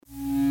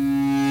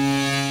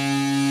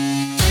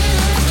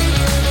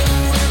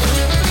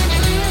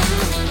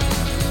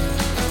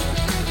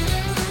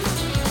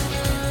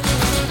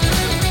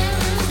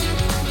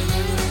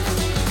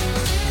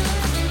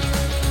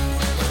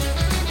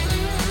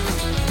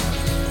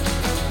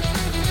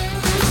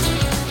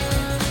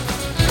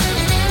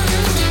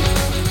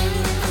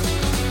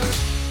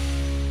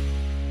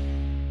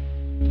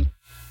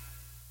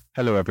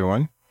Hello,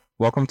 everyone.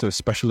 Welcome to a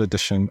special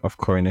edition of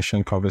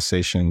Coronation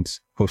Conversations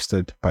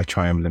hosted by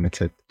Trium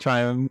Limited.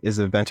 Trium is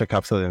a venture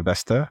capital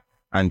investor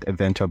and a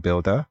venture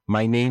builder.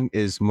 My name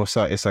is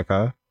Mosa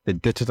Isacchar, the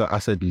digital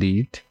asset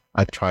lead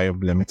at Trium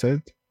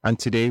Limited. And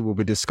today we'll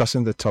be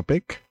discussing the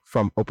topic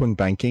from open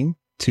banking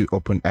to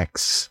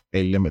OpenX,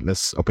 a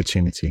limitless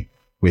opportunity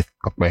with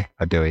Ope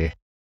Adeoye.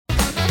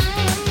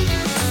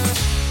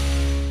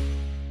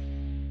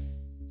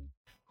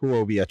 Who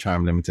are we at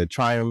Trium Limited?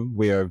 Trium,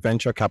 we are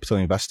venture capital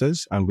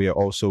investors and we are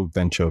also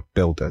venture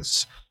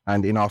builders.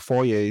 And in our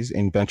 4 years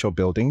in venture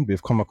building,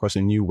 we've come across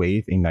a new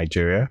wave in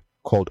Nigeria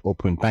called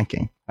open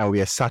banking. And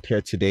we are sat here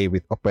today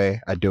with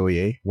Ope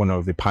Adeoye, one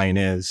of the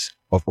pioneers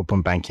of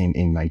open banking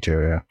in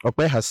Nigeria.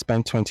 Ope has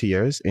spent 20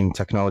 years in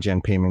technology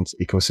and payments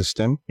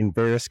ecosystem in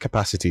various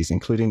capacities,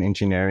 including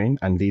engineering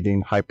and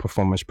leading high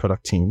performance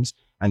product teams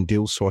and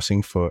deal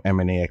sourcing for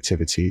M&A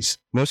activities.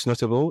 Most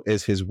notable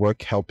is his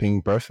work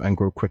helping birth and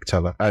grow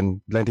QuickTeller and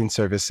lending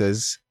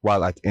services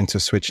while at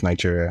InterSwitch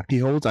Nigeria. He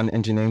holds an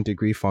engineering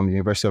degree from the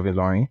University of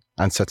Ilorin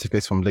and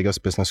certificates from Lagos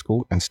Business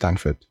School and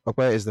Stanford.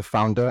 Ope is the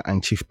founder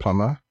and chief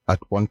plumber at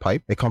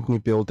OnePipe, a company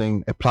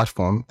building a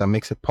platform that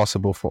makes it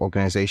possible for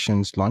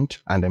organizations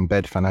launch and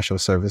embed financial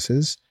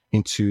services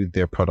into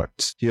their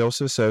products. He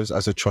also serves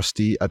as a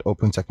trustee at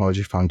Open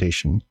Technology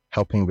Foundation,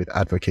 helping with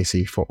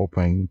advocacy for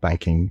open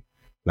banking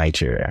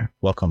Nigeria.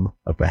 Welcome,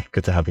 Ope.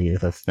 Good to have you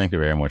with us. Thank you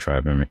very much for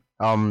having me.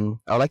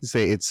 I'd like to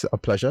say it's a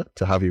pleasure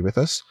to have you with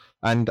us.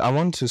 And I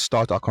want to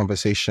start our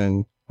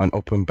conversation on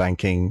open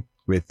banking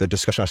with the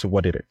discussion as to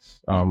what it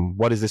is.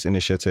 What is this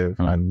initiative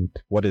and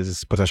what is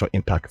its potential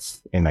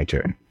impacts in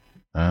Nigeria?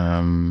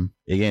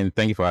 Again,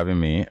 thank you for having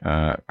me.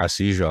 As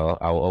usual,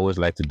 I will always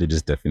like to do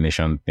this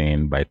definition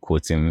thing by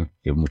quoting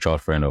a mutual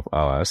friend of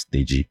ours,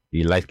 Deji.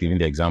 He likes giving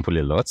the example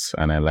a lot,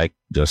 and I like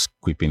just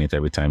quipping it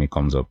every time it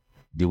comes up.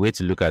 The way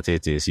to look at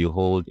it is you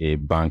hold a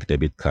bank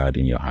debit card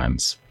in your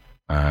hands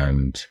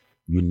and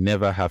you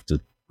never have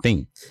to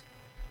think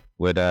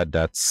whether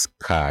that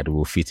card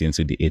will fit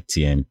into the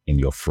ATM in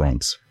your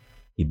front.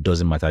 It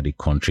doesn't matter the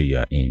country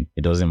you're in.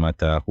 It doesn't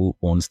matter who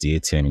owns the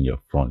ATM in your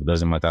front. It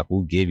doesn't matter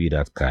who gave you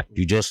that card.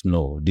 You just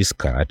know this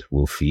card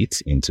will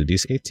fit into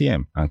this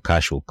ATM and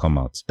cash will come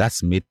out.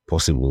 That's made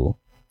possible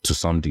to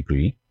some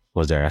degree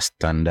because there are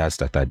standards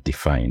that are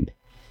defined.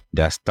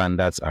 There are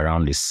standards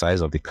around the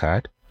size of the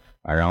card,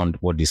 around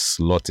what the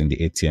slot in the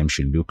ATM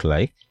should look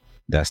like.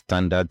 There are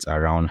standards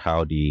around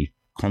how the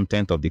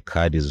content of the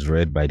card is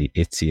read by the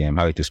ATM,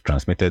 how it is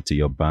transmitted to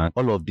your bank.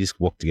 All of this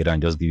work together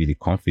and just give you the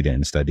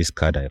confidence that this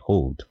card I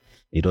hold,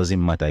 it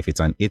doesn't matter if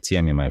it's an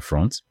ATM in my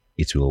front,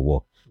 it will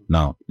work.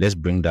 Now, let's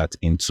bring that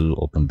into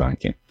open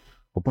banking.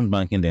 Open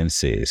banking then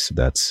says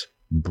that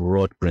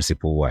broad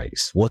principle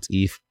wise, what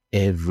if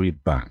every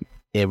bank,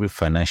 every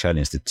financial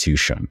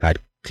institution had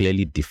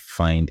clearly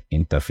defined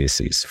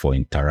interfaces for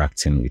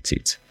interacting with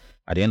it?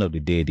 At the end of the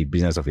day, the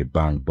business of a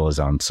bank boils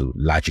down to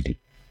largely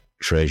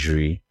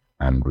treasury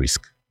and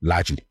risk,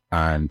 largely.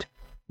 And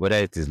whether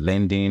it is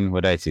lending,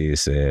 whether it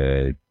is,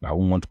 I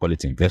won't want to call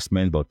it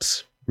investment,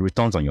 but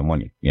returns on your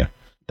money. Yeah,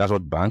 that's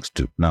what banks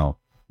do. Now,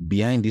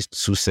 behind these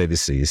two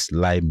services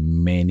lie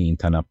many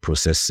internal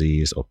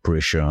processes,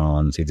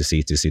 operations,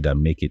 etc., that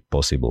make it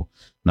possible.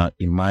 Now,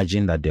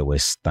 imagine that there were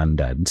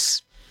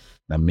standards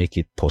that make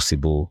it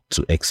possible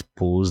to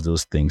expose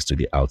those things to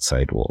the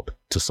outside world.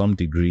 To some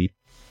degree,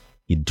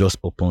 it just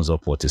opens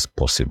up what is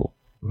possible.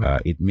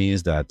 It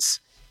means that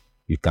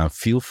you can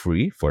feel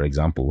free, for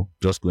example,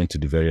 just going to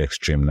the very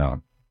extreme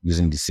now,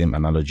 using the same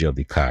analogy of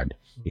the card.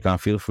 You can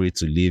feel free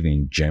to live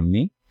in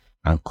Germany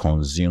and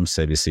consume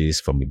services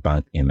from a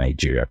bank in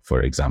Nigeria,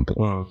 for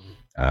example.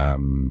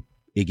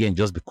 Again,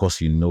 just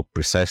because you know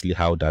precisely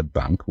how that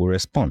bank will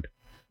respond.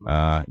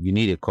 You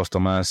need a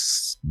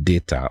customer's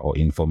data or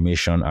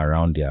information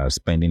around their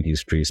spending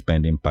history,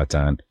 spending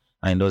pattern,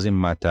 and it doesn't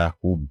matter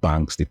who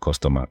banks the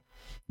customer.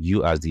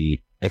 You as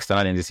the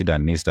external entity that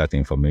needs that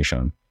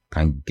information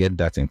can get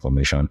that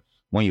information.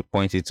 When you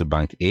point it to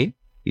bank A,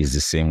 is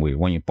the same way.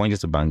 When you point it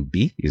to bank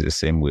B, is the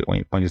same way. When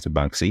you point it to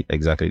bank C,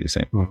 exactly the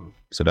same.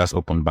 So that's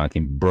open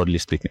banking, broadly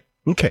speaking.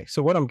 Okay,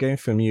 so what I'm getting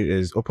from you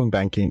is open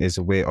banking is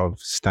a way of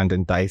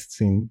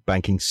standardizing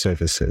banking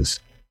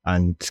services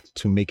and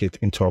to make it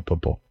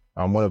interoperable.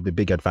 One of the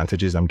big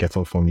advantages I'm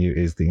getting from you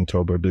is the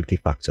interoperability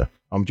factor.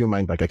 Do you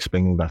mind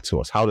explaining that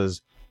to us? How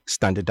does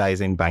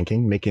standardizing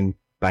banking, making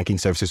banking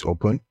services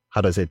open, how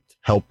does it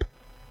help,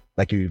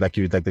 like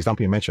the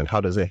example you mentioned,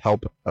 how does it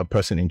help a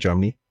person in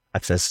Germany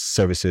access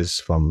services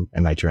from a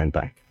Nigerian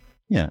bank?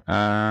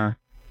 Yeah.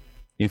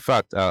 In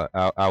fact,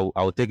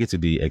 I'll take it to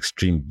the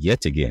extreme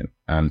yet again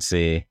and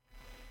say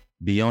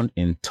beyond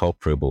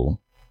interoperable,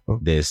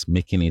 there's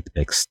making it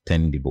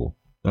extendable.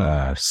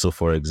 So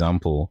for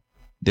example,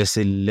 there's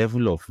a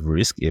level of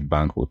risk a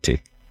bank will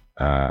take.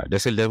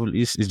 There's a level,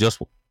 it's just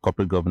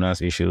corporate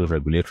governance issues,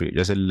 regulatory.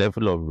 There's a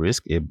level of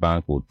risk a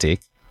bank will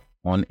take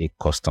on a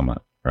customer,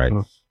 right?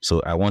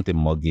 So I want a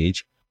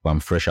mortgage, but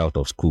I'm fresh out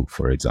of school,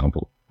 for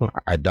example.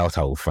 I doubt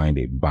I will find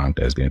a bank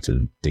that's going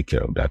to take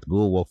care of that.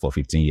 Go work for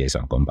 15 years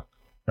and come back.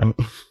 Right?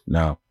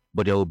 Now,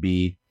 but there will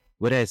be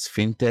whether it's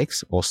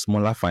fintechs or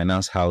smaller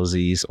finance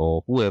houses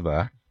or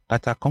whoever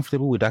that are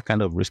comfortable with that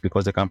kind of risk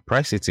because they can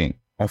price it in.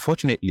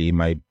 Unfortunately,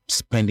 my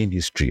spending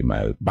history,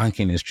 my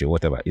banking history,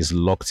 whatever, is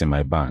locked in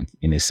my bank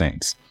in a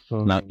sense.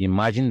 Now,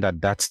 imagine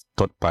that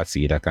third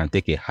party that can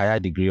take a higher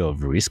degree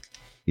of risk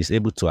is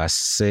able to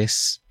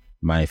assess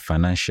my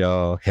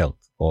financial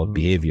health or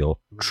behavior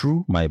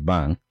through my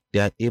bank. They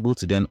are able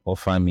to then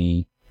offer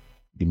me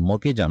the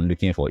mortgage I'm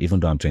looking for, even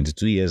though I'm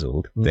 22 years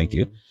old. Thank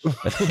you.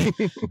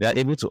 They are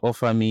able to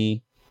offer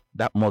me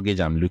that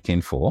mortgage I'm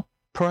looking for,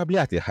 probably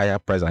at a higher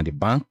price than the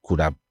bank could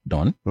have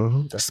done.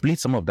 Split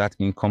some of that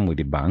income with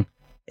the bank.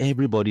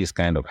 Everybody is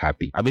kind of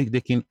happy. I'll be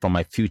taking from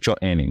my future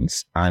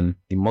earnings, and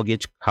the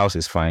mortgage house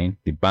is fine,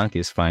 the bank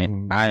is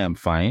fine, I am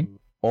fine,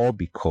 all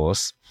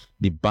because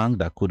the bank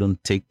that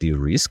couldn't take the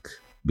risk,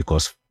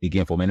 because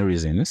again, for many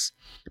reasons,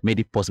 made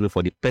it possible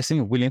for the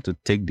person willing to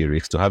take the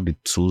risk to have the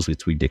tools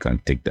with which they can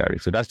take that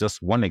risk. So that's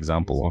just one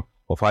example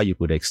of how you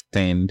could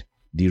extend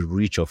the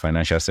reach of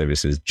financial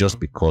services just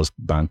because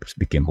banks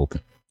became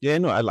open. Yeah,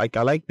 no, I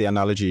like the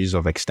analogies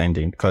of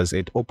extending because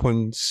it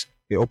opens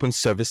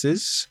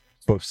services.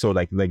 So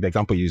like the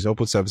example you use,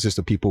 opens services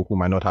to people who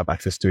might not have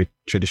access to it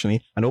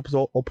traditionally, and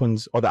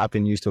opens other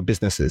avenues to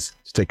businesses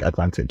to take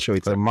advantage. So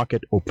it's a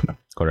market opener.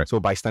 Correct. So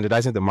by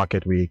standardizing the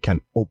market, we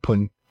can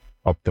open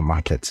up the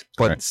market.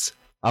 But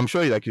I'm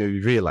sure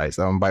you realize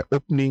by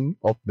opening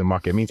up the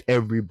market means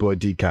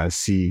everybody can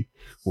see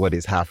what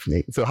is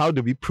happening. So how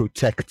do we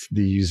protect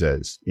the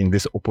users in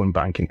this open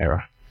banking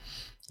era?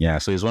 Yeah,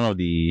 so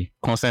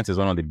consent is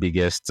one of the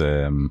biggest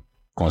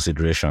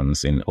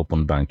considerations in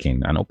open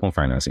banking and open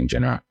finance in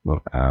general.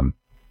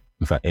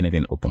 In fact,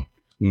 anything open.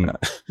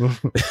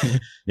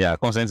 Yeah,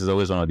 consent is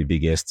always one of the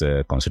biggest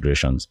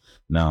considerations.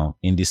 Now,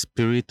 in the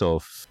spirit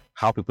of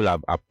how people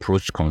have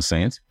approached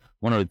consent,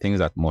 one of the things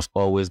that must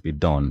always be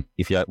done,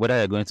 whether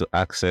you're going to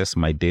access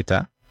my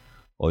data,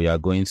 or you're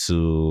going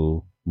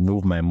to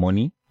move my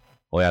money,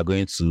 or you're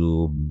going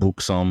to book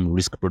some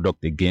risk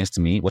product against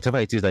me, whatever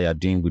it is that you're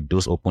doing with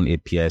those open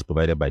APIs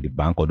provided by the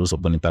bank or those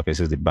open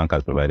interfaces the bank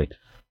has provided,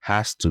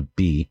 has to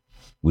be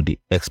with the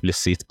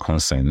explicit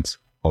consent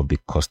of the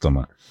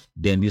customer.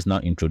 Then this now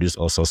introduce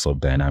all sorts of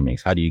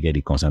dynamics. How do you get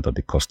the consent of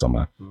the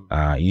customer?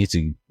 You need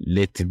to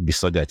let it be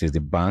so that it's the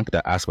bank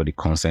that asks for the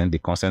consent. The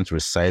consent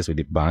resides with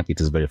the bank.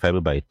 It is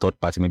verifiable by a third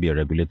party, maybe a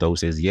regulator, who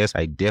says, yes,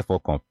 I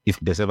therefore, if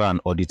there's ever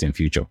an audit in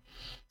future,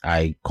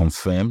 I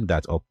confirm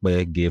that Ope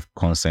gave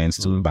consent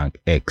to bank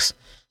X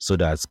so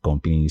that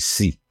company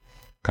C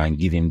can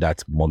give him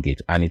that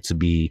mortgage, and it to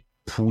be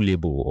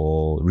pullable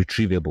or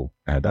retrievable.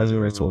 That's the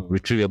right word.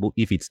 Retrievable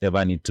if it's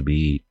ever need to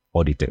be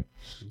audited.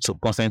 So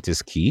consent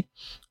is key.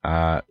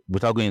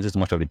 Without going into too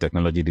much of the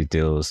technology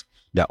details,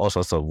 there are all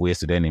sorts of ways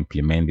to then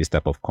implement this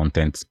type of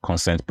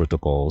consent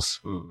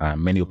protocols.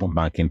 Many open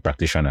banking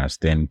practitioners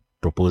then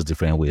propose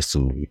different ways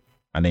to,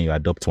 and then you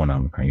adopt one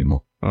and you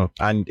move.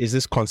 And is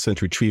this consent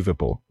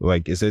retrievable?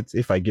 Like, is it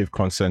if I give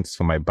consent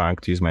to my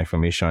bank to use my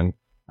information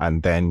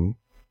and then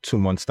 2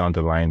 months down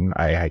the line,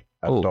 I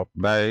adopt?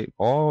 By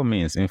all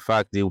means. In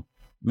fact,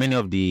 many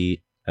of the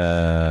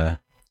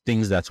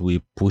things that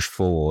we push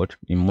forward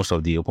in most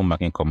of the open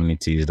banking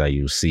communities that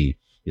you see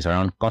is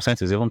around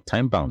consent is even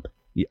time bound.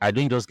 I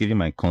don't just give you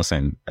my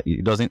consent.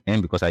 It doesn't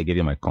end because I gave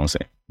you my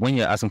consent. When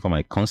you're asking for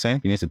my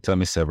consent, you need to tell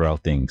me several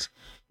things.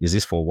 Is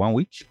this for 1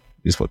 week? Is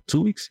this for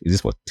 2 weeks? Is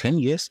this for 10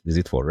 years? Is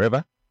it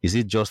forever? Is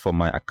it just for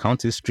my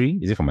account history?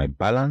 Is it for my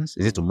balance?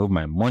 Is it to move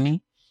my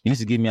money? You need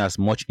to give me as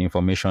much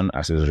information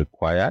as is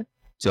required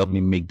to help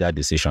me make that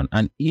decision.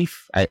 And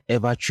if I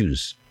ever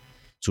choose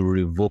to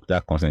revoke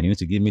that consent, you need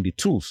to give me the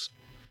tools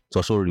to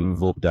also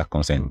revoke that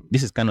consent.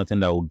 This is kind of thing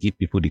that will give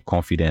people the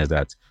confidence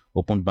that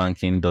open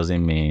banking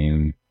doesn't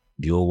mean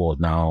the whole world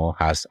now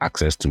has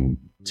access to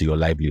your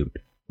livelihood.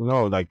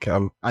 No,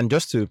 and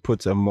just to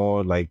put a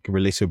more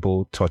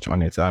relatable touch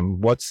on it,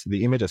 what's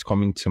the image that's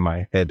coming to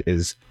my head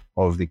is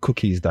of the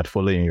cookies that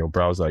follow in your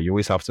browser. You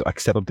always have to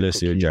accept the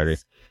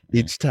cookies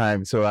each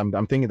time. So I'm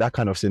thinking that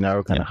kind of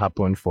scenario can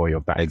happen for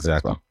your bank.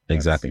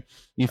 Exactly.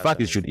 In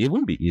fact, it should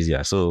even be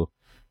easier. So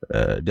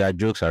there are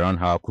jokes around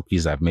how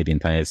cookies have made the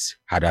internet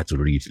harder to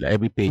read. Like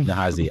every page now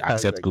has the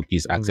accept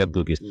cookies.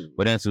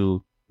 But then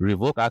to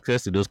revoke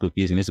access to those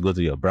cookies, you need to go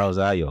to your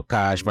browser, your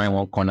cache, find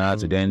one corner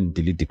to then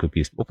delete the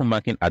cookies. Open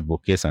banking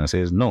advocates and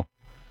says, no,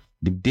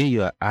 the day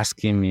you are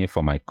asking me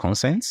for my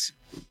consents,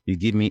 you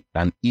give me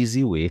an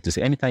easy way to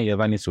say anytime you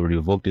ever need to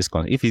revoke this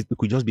consent, if it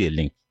could just be a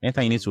link,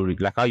 anytime you need to,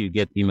 like how you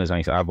get emails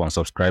and you have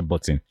unsubscribe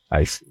button,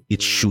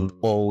 it should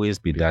always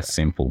be that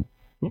simple.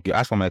 You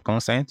ask for my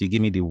consent, you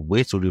give me the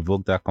way to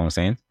revoke that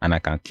consent, and I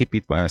can keep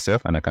it by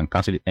myself and I can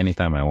cancel it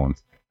anytime I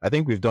want. I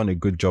think we've done a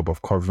good job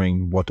of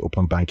covering what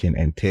open banking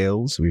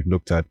entails. We've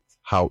looked at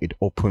how it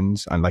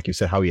opens and, like you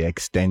said, how it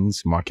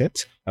extends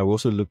markets. And we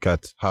also look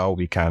at how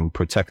we can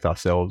protect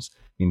ourselves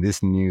in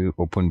this new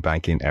open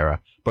banking era.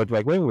 But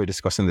when we were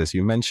discussing this,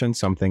 you mentioned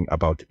something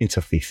about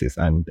interfaces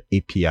and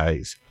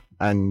APIs.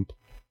 And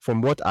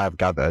from what I've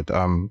gathered,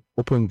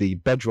 the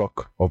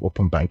bedrock of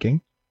open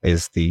banking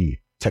is the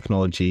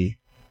technology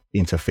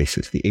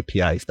interfaces, the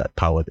APIs that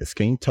power this.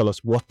 Can you tell us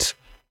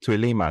to a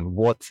layman,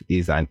 what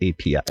is an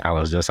API? I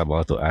was just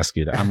about to ask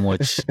you that. How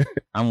much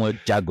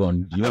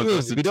jargon? We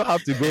don't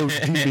have to go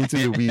deep into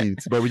the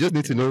weeds, but we just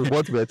need to know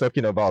what we're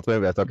talking about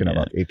when we're talking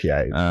about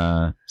APIs.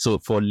 So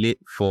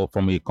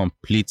from a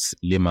complete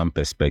layman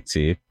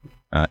perspective,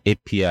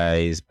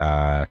 APIs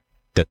are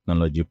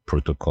technology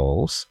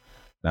protocols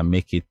that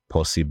make it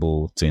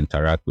possible to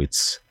interact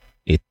with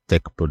a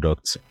tech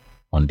product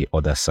on the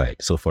other side.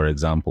 So for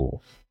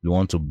example, you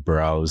want to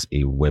browse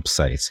a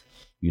website,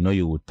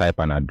 you would type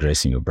an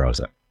address in your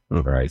browser,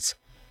 right?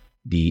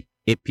 The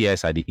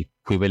APIs are the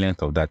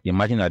equivalent of that.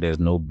 Imagine that there's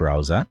no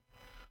browser,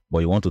 but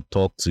you want to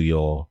talk to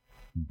your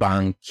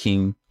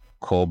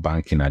core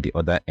banking at the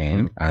other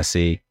end and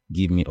say,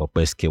 give me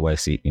Ope's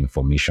KYC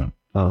information.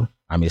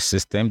 I'm a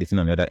system. The thing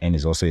on the other end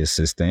is also a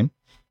system.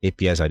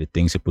 APIs are the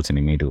things you put in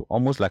the middle.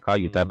 Almost like how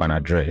you type an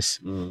address.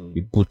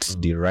 You put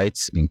the right,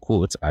 in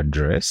quotes,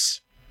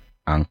 address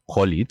and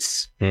call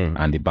it,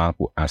 and the bank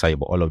will answer you.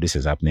 But all of this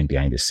is happening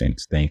behind the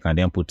scenes. Then you can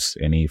then put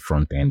any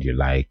front end you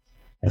like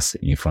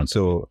in front.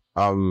 So,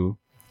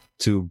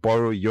 to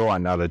borrow your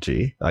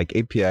analogy, like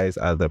APIs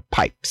are the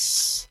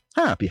pipes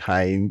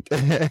behind.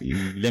 Let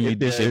me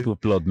do a simple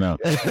plug now.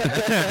 This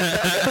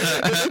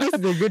is a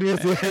good way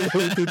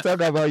to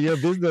talk about your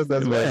business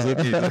as well.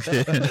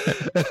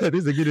 This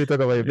is a good way to talk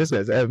about your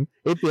business.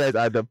 APIs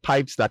are the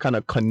pipes that kind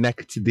of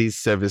connect these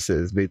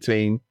services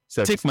between.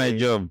 Take my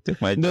job.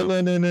 No.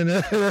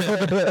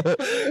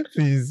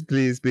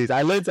 Please.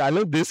 I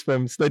learned this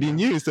from studying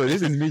you. So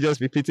this is me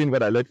just repeating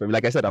what I learned from you.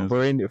 Like I said, I'm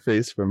borrowing your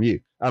face from you.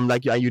 I'm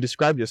like, you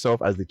describe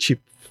yourself as the chief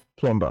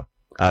plumber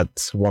at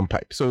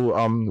OnePipe. So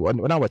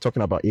now we're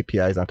talking about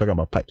APIs and talking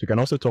about pipes. We can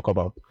also talk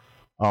about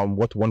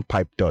what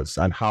OnePipe does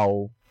and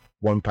how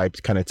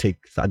OnePipe kind of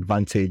takes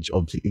advantage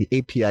of the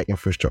API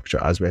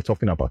infrastructure as we're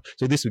talking about.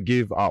 So this will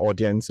give our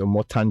audience a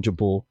more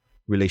tangible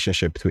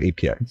relationship to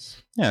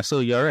APIs. Yeah, so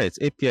you're right.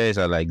 APIs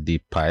are like the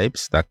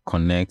pipes that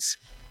connect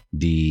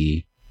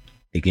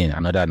again,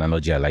 another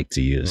analogy I like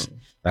to use,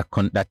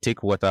 that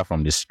take water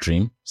from the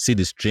stream, see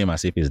the stream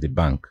as if it's the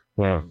bank.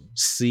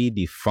 See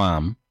the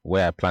farm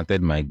where I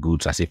planted my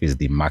goods as if it's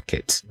the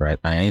market, right?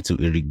 I need to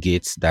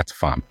irrigate that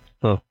farm.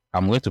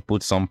 I'm going to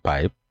put some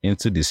pipe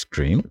into the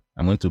stream.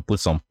 I'm going to put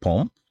some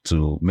pump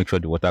to make sure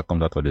the water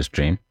comes out of the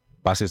stream,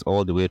 passes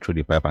all the way through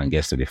the pipe and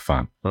gets to the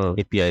farm.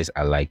 APIs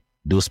are like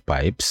those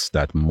pipes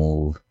that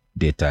move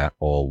data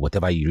or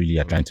whatever you really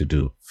are trying to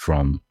do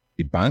from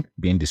the bank,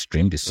 being the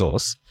stream, the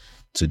source,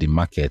 to the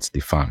market, the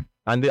farm.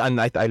 And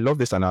I love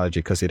this analogy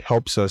because it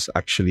helps us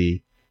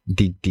actually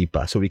dig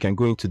deeper. So we can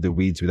go into the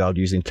weeds without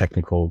using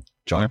technical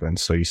jargon,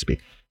 so you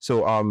speak.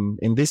 So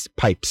in this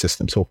pipe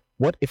system, so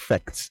what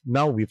effects?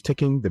 Now we've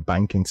taken the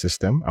banking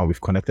system and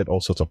we've connected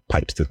all sorts of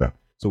pipes to them.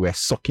 So we're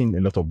sucking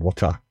a lot of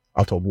water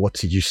out of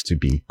what used to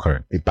be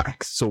a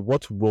bank. So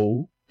what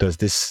role does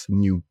this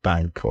new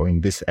bank, or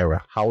in this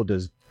era, how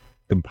does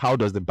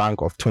the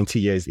bank of 20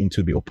 years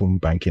into the open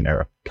banking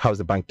era, how is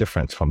the bank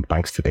different from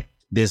banks today?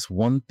 There's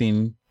one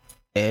thing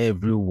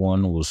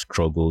everyone will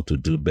struggle to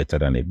do better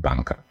than a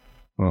banker,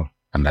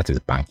 and that is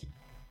banking.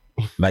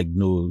 Like,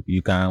 no,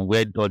 you can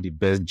wear all the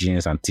best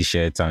jeans and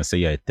t-shirts and say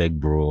you're a tech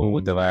bro,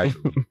 whatever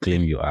you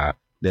claim you are.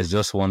 There's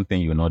just one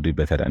thing you'll not do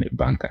better than a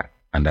banker,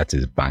 and that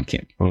is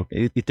banking.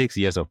 It takes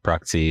years of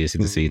practice,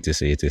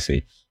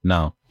 etc.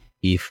 Now,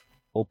 if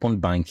open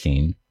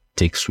banking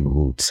takes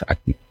roots,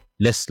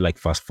 let's like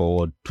fast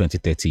forward 20,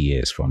 30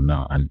 years from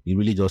now, and it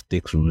really just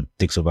takes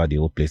over the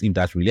whole place. If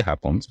that really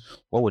happens,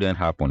 what would then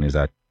happen is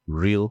that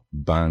real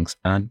banks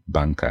and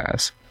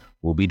bankers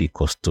will be the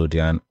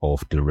custodian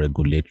of the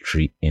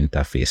regulatory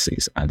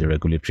interfaces and the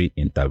regulatory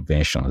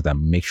interventions that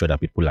make sure that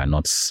people are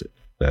not,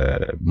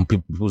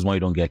 people's money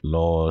don't get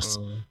lost,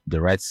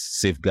 the right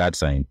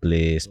safeguards are in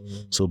place.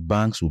 So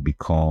banks will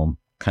become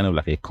kind of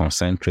like a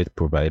concentrate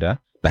provider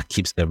that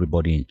keeps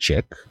everybody in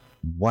check,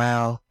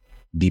 while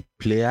the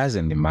players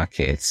in the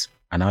markets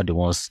are now the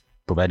ones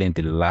providing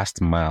the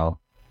last mile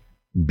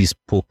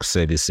bespoke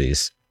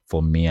services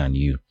for me and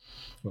you.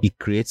 It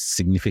creates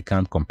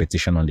significant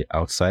competition on the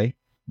outside,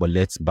 but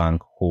lets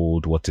bank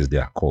hold what is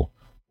their core.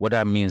 What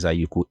that means is that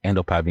you could end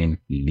up having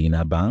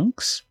leaner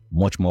banks,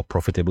 much more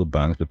profitable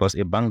banks, because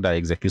a bank that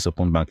executes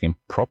open banking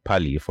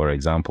properly, for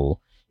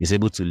example, is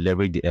able to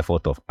leverage the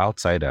effort of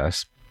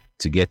outsiders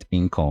to get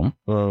income.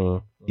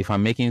 If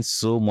I'm making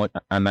so much,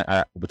 and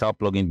without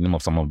plugging the name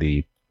of some of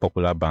the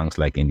popular banks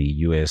like in the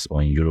US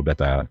or in Europe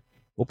that are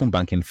open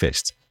banking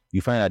first,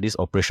 you find that these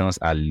operations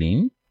are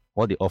lean.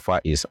 What they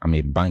offer is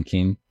a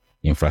banking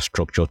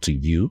infrastructure to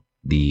you,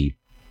 the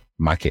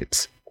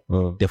market.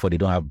 Therefore, they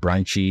don't have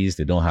branches,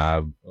 they don't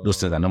have those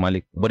things that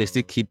normally, but they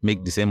still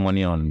make the same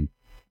money on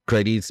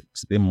credits,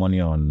 same money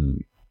on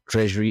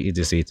treasury,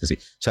 etc.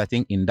 So I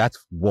think in that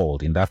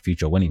world, in that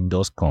future, when it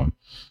does come,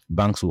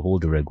 banks will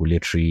hold the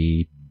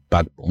regulatory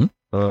backbone,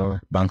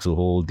 banks will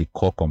hold the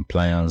core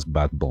compliance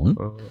backbone,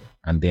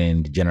 and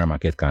then the general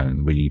market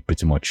can really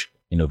pretty much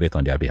innovate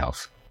on their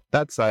behalf.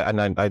 That's and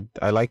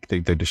I like the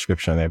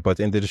description there, but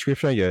in the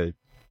description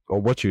or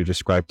what you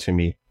described to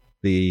me,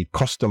 the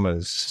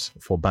customers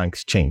for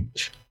banks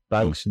change.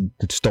 Banks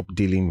stop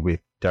dealing with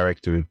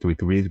with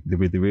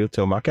the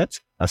retail market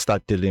and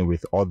start dealing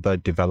with other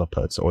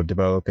developers or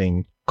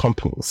developing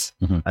companies.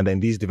 And then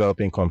these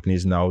developing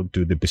companies now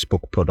do the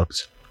bespoke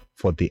products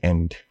for the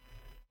end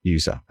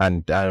user.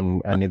 And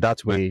in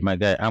that way, my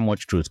guy, how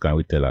much truth can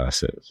we tell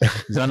ourselves?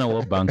 Is that not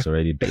what banks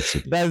already do?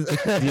 That's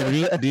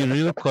the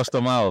real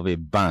customer of a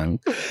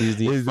bank is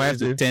the 5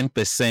 to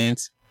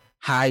 10%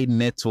 high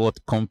net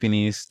worth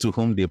companies to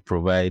whom they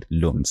provide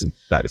loans.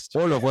 That is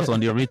all of us on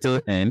the retail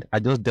end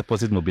are just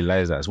deposit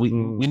mobilizers. We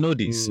know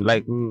this.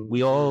 Like,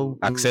 we all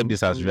accept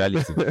this as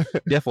reality.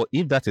 Therefore,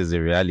 if that is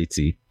a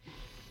reality,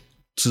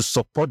 to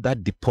support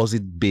that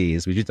deposit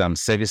base, which is I'm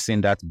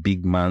servicing that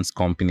big man's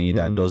company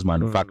that does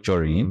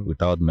manufacturing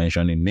without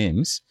mentioning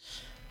names,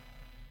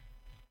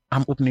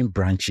 I'm opening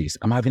branches.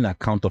 I'm having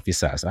account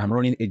officers. I'm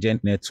running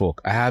agent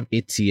network. I have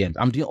ATMs.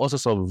 I'm doing all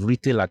sorts of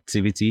retail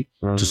activity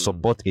to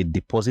support a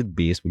deposit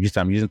base, which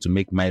I'm using to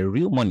make my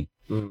real money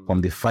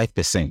from the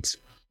 5%.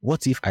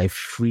 What if I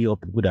free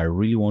up people that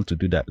really want to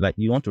do that? Like,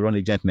 you want to run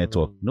agent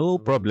network? No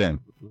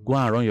problem. Go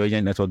and run your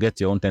agent network, get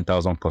your own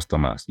 10,000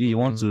 customers. You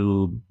want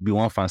to be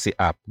one fancy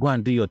app? Go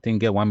and do your thing,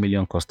 get 1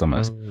 million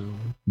customers.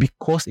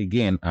 Because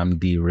again, I'm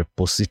the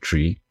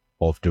repository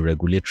of the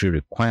regulatory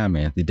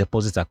requirement. The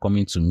deposits are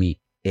coming to me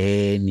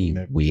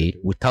anyway,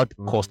 without the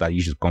cost that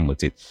you should come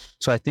with it.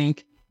 So I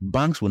think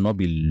banks will not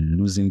be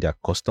losing their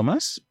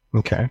customers.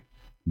 Okay.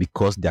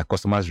 Because their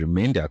customers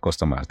remain their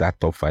customers, that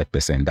top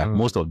 5% that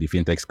most of the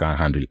fintechs can't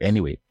handle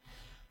anyway.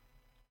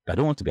 I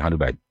don't want to be handled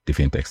by the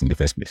fintechs in the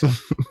first place.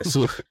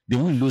 So they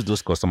won't lose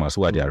those customers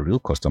who are their real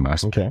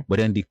customers. Okay. But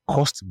then the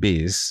cost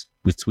base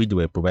with which they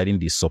were providing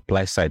the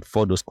supply side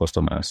for those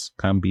customers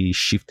can be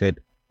shifted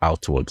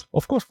outward.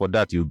 Of course, for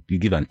that, you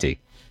give and take.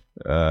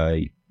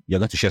 You're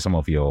going to share some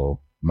of your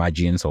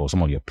margins or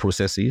some of your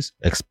processes,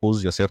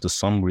 expose yourself to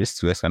some risks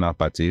to external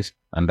parties,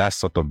 and that's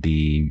sort of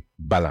the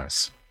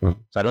balance. So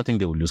I don't think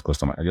they will lose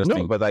customers. I just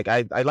think, but like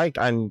I like,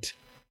 and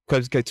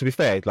because to be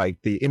fair, like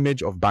the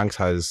image of banks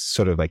has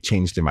sort of like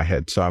changed in my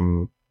head. So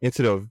I'm,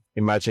 instead of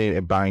imagining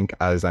a bank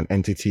as an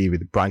entity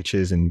with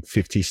branches in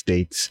 50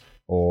 states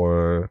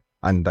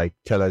and like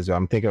tellers,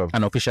 I'm thinking of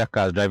an official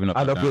car driving up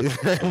and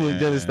down.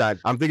 Just that.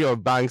 I'm thinking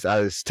of banks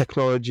as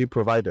technology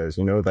providers,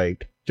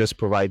 like just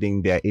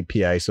providing their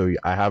API. So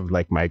I have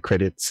like my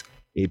credits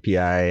API,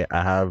 I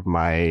have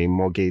my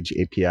mortgage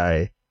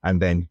API,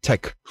 and then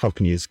tech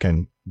companies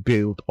can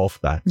build off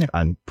that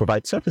and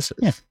provide services.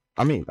 Yeah.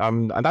 I mean,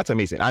 and that's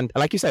amazing. And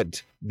like you said,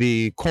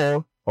 the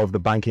core of the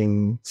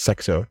banking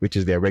sector, which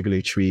is their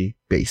regulatory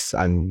base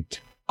and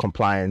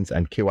compliance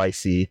and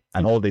KYC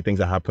and all the things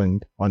that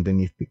happened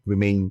underneath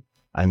remain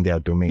in their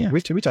domain,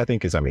 which I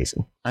think is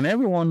amazing.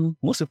 And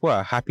most people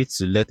are happy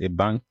to let a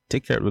bank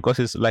take care, because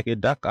it's like a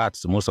dark art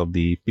to most of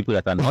the people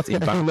that are not in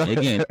banking.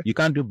 Again, you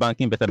can't do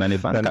banking better than a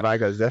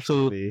banker.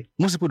 Definitely. So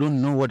most people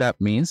don't know what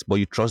that means, but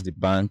you trust the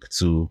bank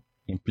to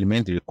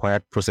implement the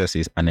required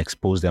processes and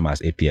expose them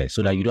as API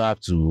so that you don't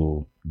have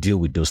to deal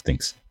with those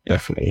things.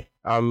 Definitely.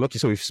 Okay,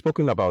 so we've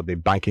spoken about the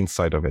banking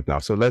side of it now.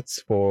 So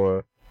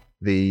for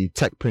the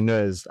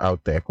techpreneurs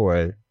out there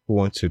who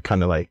want to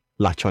kind of like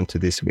latch onto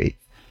this way,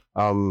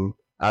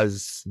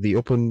 as the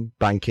open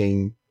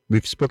banking,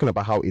 we've spoken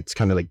about how it's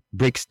kind of like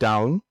breaks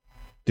down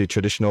the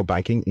traditional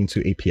banking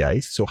into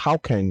APIs. So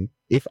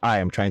if I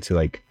am trying to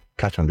like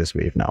catch on this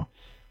wave now,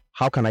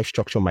 how can I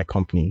structure my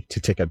company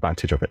to take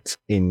advantage of it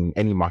in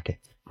any market,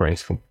 for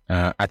instance?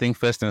 I think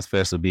first things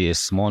first will be a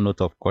small note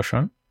of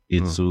caution.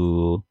 It's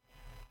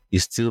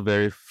still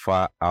very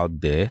far out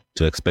there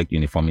to expect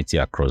uniformity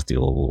across the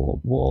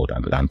whole world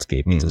and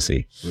landscape, to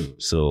say.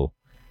 So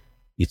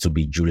it will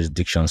be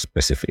jurisdiction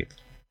specific.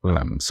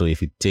 So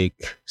if you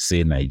take,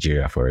 say,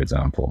 Nigeria, for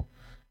example,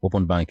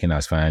 open banking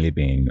has finally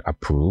been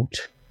approved.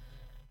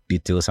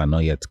 Details are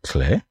not yet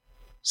clear.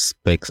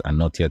 Specs are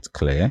not yet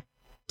clear.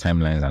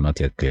 Timelines are not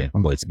yet clear,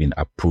 but it's been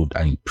approved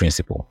in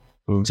principle.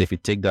 So if you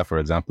take that, for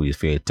example,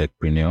 if you're a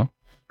techpreneur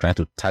trying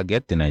to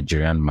target the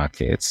Nigerian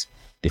markets,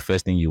 the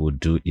first thing you would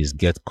do is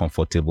get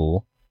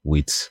comfortable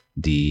with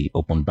the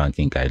open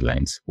banking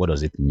guidelines. What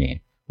does it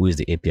mean? Who is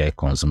the API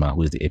consumer?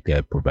 Who is the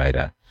API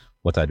provider?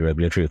 What are the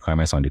regulatory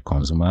requirements on the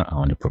consumer and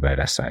on the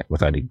provider side?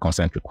 What are the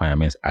consent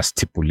requirements as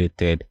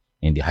stipulated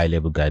in the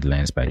high-level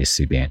guidelines by the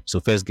CBN?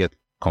 So first get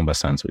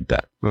conversant with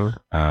that.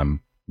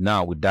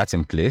 Now, with that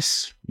in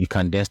place, you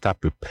can then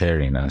start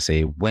preparing and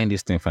say, when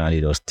this thing finally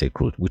does take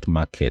root, which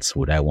markets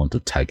would I want to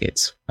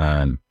target?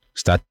 And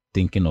start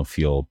thinking of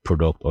your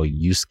product or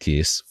use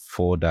case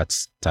for that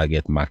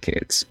target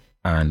market.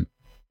 And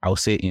I'll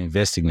say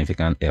invest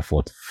significant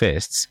effort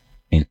first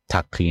in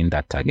tackling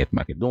that target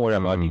market. Don't worry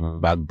about the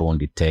backbone,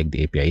 the tech,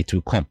 the API. It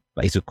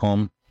will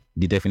come.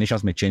 The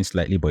definitions may change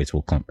slightly, but it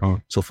will come.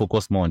 So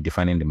focus more on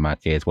defining the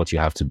market, what you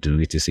have to do,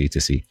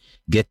 etc.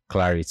 Get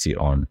clarity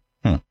on,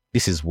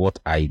 this is what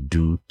I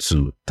do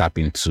to tap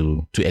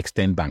into, to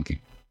extend banking.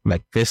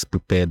 Like, first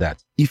prepare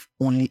that. If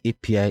only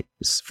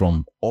APIs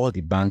from all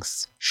the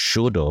banks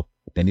showed up,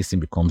 then this thing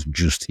becomes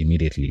juiced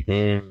immediately.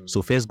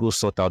 So first go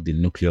sort out the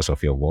nucleus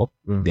of your work,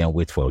 then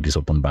wait for this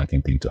open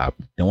banking thing to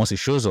happen. Then once it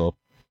shows up,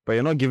 but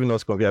you're not giving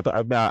us complete.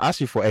 I asked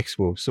you for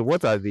Expo. So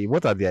what are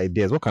the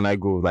ideas? What can I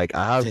go? Like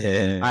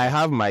I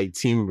have my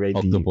team ready.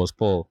 Octopus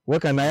Paul.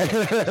 What can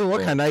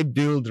I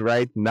build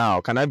right now?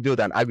 Can I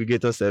build an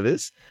aggregator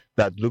service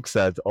that looks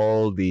at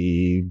all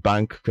the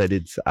bank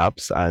credit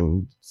apps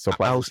and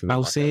support?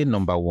 I'll say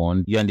number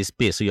one, you're in the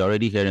space, so you're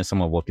already hearing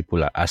some of what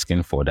people are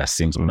asking for that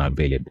seems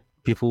unavailable.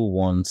 People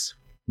want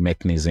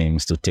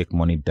mechanisms to take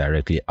money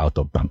directly out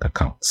of bank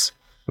accounts.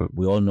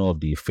 We all know of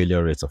the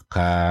failure rates of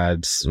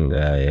cards,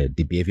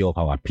 the behavior of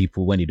our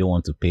people. When they don't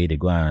want to pay, they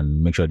go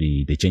and make sure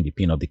they change the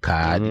PIN of the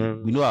card.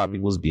 We know our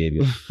people's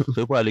behavior. So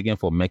people are looking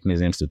for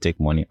mechanisms to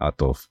take money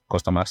out of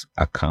customers'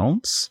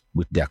 accounts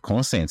with their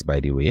consent,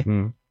 by the way.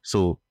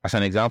 So as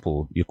an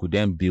example, you could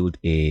then build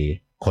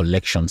a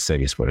collection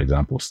service, for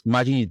example.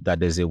 Imagine that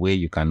there's a way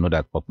you can know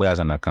that Ope has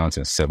an account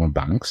in 7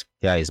 banks.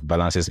 Here is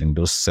balances in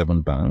those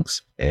 7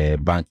 banks.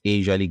 Bank A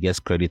usually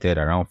gets credited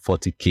around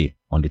 40K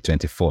on the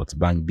 24th.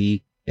 Bank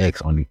B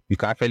X only. You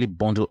can actually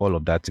bundle all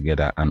of that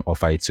together and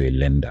offer it to a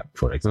lender,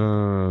 for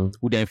example,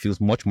 who then feels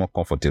much more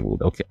comfortable.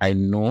 Okay, I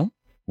know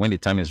when the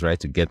time is right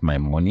to get my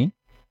money,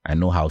 I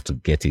know how to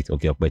get it.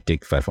 Okay, but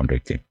take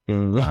 500K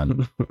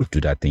and do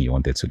that thing you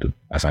wanted to do,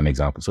 as an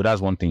example. So that's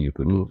one thing you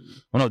could do.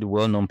 One of the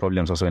well-known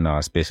problems also in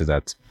our space is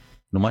that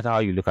no matter how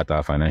you look at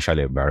our financial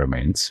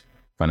environment,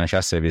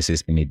 financial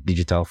services in a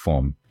digital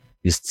form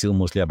is still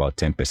mostly about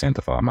 10%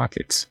 of our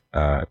markets.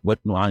 But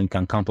no, you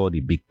can count all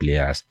the big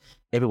players.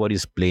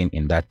 Everybody's playing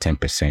in that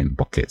 10%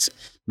 buckets.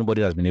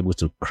 Nobody has been able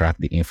to crack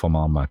the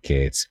informal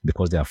markets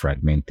because they are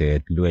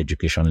fragmented, low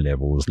education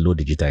levels, low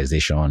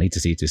digitization,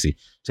 etc.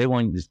 So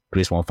everyone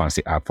creates one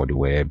fancy app for the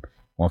web,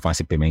 one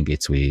fancy payment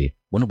gateway,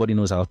 but nobody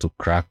knows how to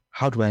crack.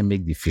 How do I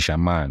make the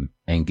fisherman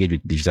engage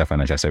with digital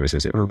financial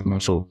services?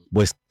 So,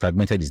 but it's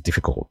fragmented is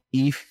difficult.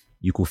 If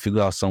you could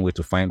figure out some way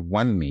to find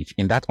one niche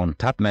in that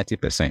untapped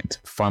 90%,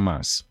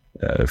 farmers,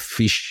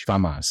 fish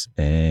farmers,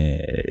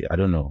 I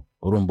don't know,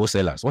 Orombo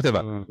sellers,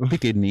 whatever.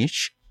 Pick a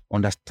niche,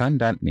 understand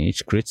that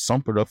niche, create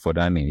some product for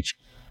that niche.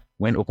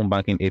 When open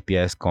banking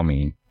APIs come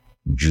in,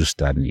 juice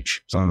that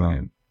niche.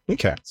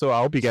 Okay. So I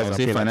hope you guys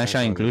say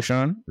financial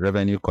inclusion,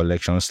 revenue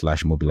collection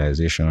 /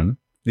 mobilization.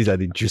 These are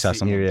the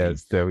juicy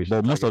areas.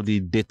 But most of the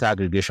data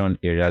aggregation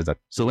areas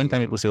so when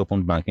time people say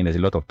open banking, there's a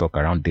lot of talk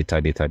around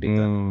data.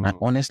 I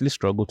honestly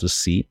struggle to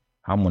see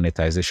how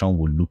monetization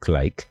will look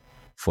like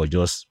for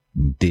just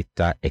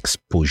data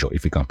exposure,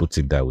 if you can put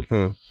it that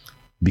way.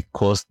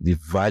 Because the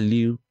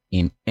value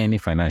in any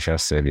financial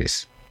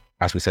service,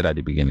 as we said at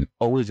the beginning,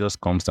 always just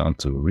comes down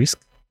to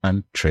risk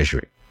and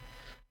treasury.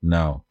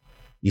 Now,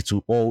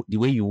 the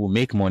way you will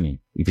make money,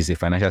 if it's a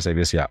financial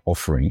service you are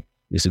offering,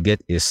 is to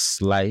get a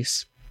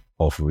slice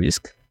of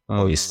risk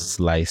or a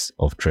slice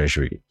of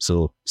treasury.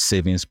 So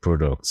savings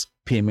products,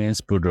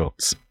 payments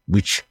products,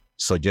 which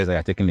suggests that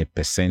you're taking a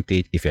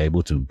percentage, if you're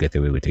able to get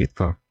away with it,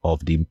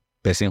 of the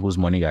person whose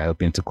money you're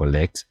helping to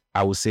collect.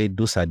 I would say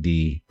those are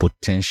the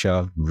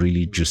potential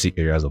really juicy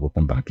areas of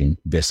open banking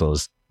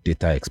versus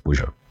data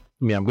exposure.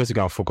 I'm going to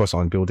go and focus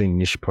on building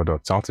niche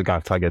products. I want to go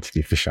and target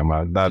the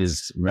fisherman. Definitely.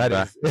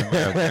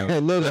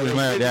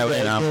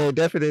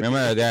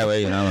 Remember the guy where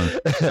you know.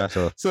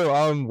 So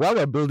while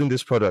we're building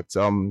this product,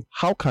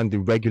 how can the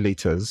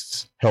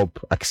regulators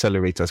help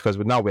accelerate us? Because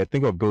now we're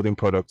thinking of building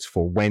products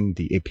for when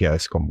the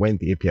APIs come.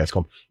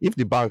 If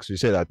the banks will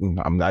say that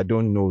I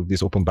don't know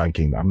this open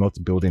banking, I'm not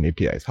building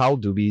APIs, how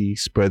do we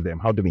spread them?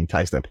 How do we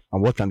entice them?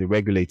 And what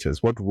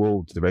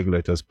role do the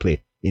regulators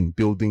play in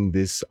building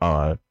this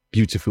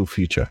beautiful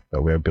future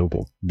that we're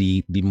building?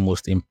 The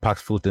most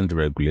impactful thing the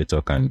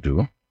regulator can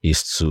do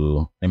is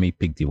to, let me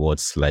pick the word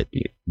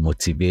slightly,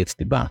 motivate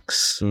the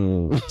banks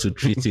to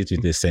treat it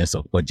with a sense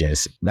of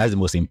urgency. That's the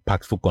most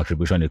impactful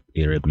contribution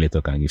a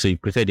regulator can give. So you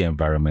created the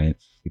environment,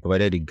 you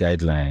provided the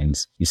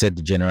guidelines, you set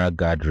the general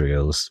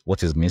guardrails.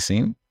 What is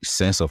missing?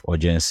 Sense of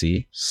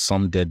urgency,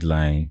 some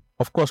deadline.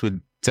 Of course, with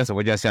sense of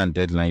urgency and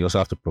deadline, you also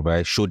have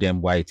to show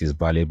them why it is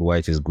valuable, why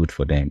it is good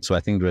for them. So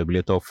I think the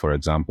regulator, for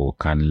example,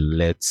 can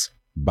let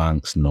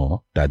banks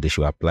know that they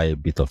should apply a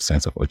bit of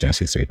sense of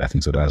urgency to it. I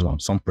think so. That's one.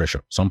 Some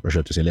pressure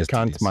to say, let's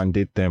can't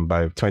mandate them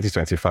by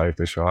 2025.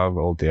 They should have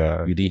all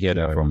their. You didn't hear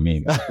that from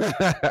me.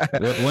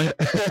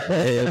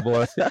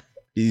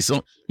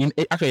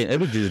 Actually, in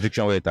every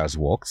jurisdiction where it has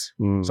worked,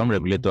 some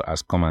regulator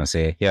has come and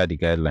say, here are the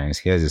guidelines,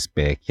 here's the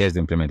spec, here's the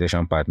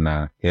implementation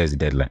partner, here's the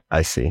deadline.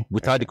 I see.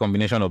 Without the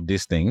combination of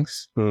these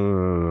things,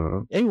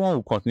 everyone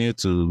will continue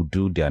to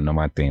do their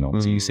normal thing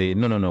until you say,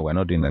 no, we're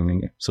not doing that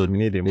thing. So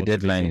the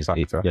deadline is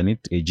you need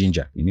a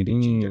ginger.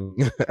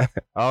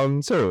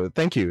 So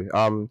thank you.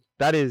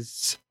 That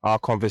is our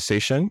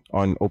conversation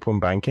on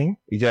open banking.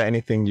 Is there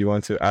anything you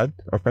want to add,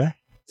 okay?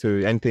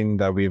 To anything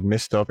that we've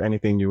missed off,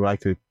 anything you would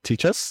like to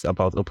teach us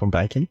about open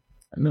banking?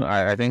 No,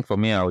 I think for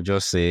me, I would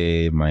just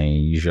say my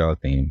usual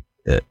thing.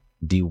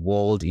 The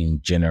world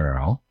in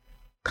general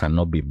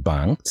cannot be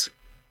banked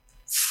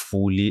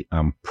fully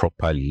and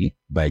properly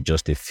by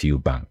just a few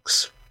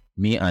banks.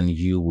 me and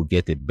you will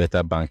get a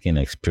better banking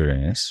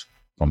experience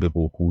from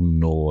people who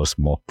know us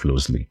more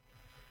closely.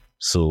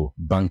 So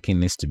banking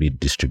needs to be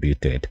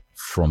distributed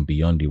from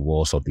beyond the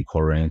walls of the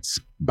current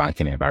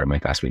banking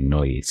environment as we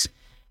know it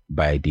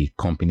by the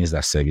companies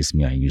that service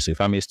me and you. So if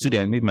I'm a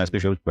student, maybe my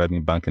special provide me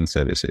banking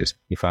services.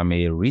 If I'm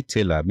a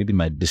retailer, maybe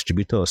my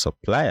distributor or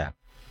supplier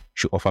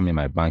should offer me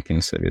my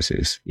banking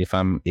services. If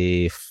I'm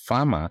a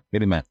farmer,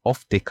 maybe my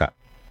off-taker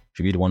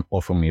should be the one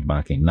offering me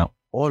banking. Now,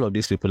 all of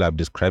these people I've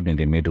described in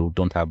the middle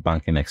don't have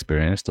banking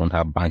experience, don't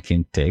have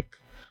banking tech,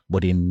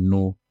 but they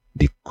know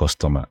the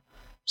customer.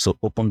 So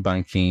open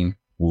banking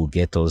will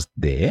get us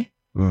there.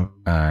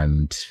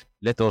 And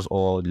let us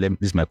all, this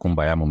is my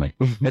kumbaya moment.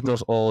 Let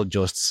us all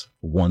just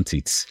want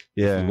it.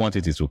 Yeah. If we want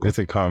it, it will come. Let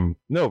it come.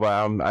 No,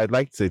 but I'd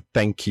like to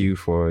thank you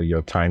for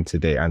your time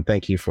today and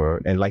thank you for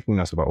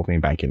enlightening us about open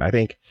banking. I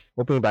think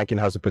open banking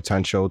has the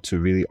potential to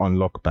really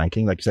unlock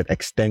banking. Like you said,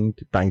 extend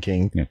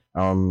banking. Yeah.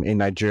 In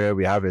Nigeria,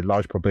 we have a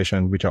large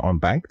population which are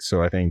unbanked.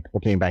 So I think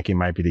open banking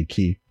might be the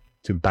key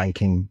to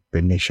banking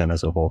the nation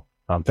as a whole.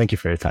 Thank you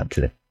for your time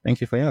today.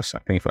 Thank you for yours.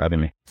 Thank you for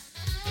having me.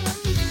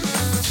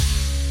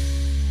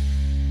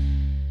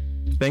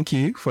 Thank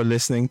you for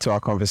listening to our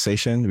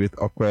conversation with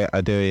Ope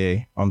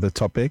Adeoye on the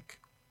topic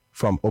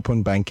from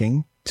open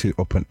banking to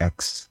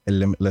OpenX, a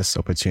limitless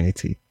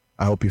opportunity.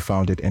 I hope you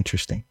found it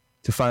interesting.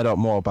 To find out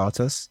more about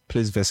us,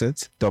 please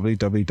visit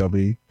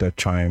www.trium.ng.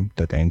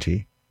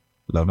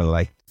 Love and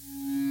light.